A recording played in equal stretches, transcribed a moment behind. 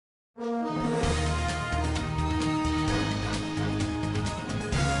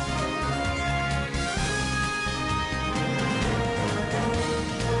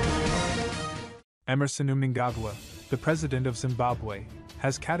Emmerson Mnangagwa, the president of Zimbabwe,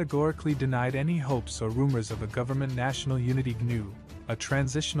 has categorically denied any hopes or rumors of a government national unity GNU, a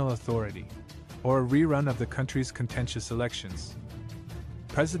transitional authority, or a rerun of the country's contentious elections.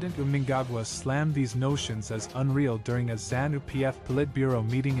 President Mnangagwa slammed these notions as unreal during a ZANU-PF Politburo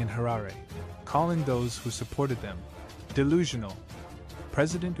meeting in Harare, calling those who supported them delusional.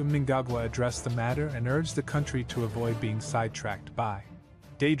 President Mnangagwa addressed the matter and urged the country to avoid being sidetracked by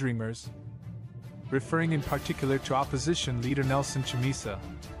daydreamers, referring in particular to opposition leader Nelson Chamisa,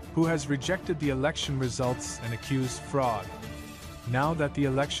 who has rejected the election results and accused fraud. Now that the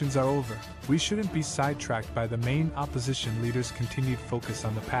elections are over, we shouldn't be sidetracked by the main opposition leader's continued focus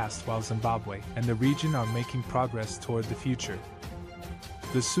on the past while Zimbabwe and the region are making progress toward the future.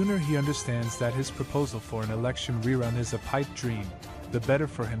 The sooner he understands that his proposal for an election rerun is a pipe dream, the better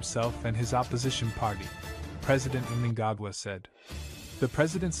for himself and his opposition party, President Mnangagwa said. The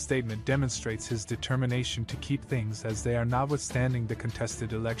president's statement demonstrates his determination to keep things as they are notwithstanding the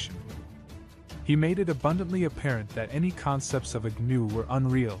contested election. He made it abundantly apparent that any concepts of a GNU were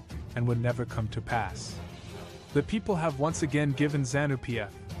unreal and would never come to pass. The people have once again given ZANU-PF,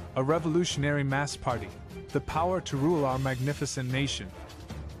 a revolutionary mass party, the power to rule our magnificent nation.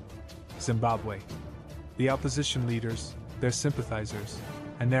 Zimbabwe. The opposition leaders, their sympathizers,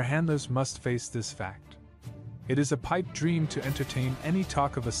 and their handlers must face this fact. It is a pipe dream to entertain any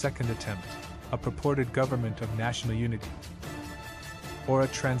talk of a second attempt, a purported government of national unity, or a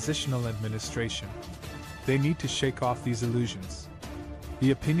transitional administration. They need to shake off these illusions.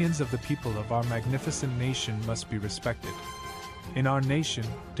 The opinions of the people of our magnificent nation must be respected. In our nation,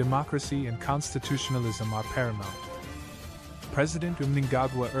 democracy and constitutionalism are paramount. President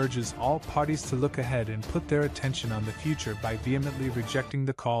Mnangagwa urges all parties to look ahead and put their attention on the future by vehemently rejecting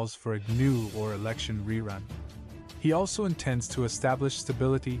the calls for a GNU or election rerun. He also intends to establish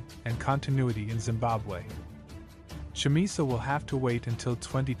stability and continuity in Zimbabwe. Chamisa will have to wait until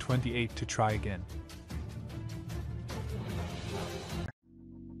 2028 to try again.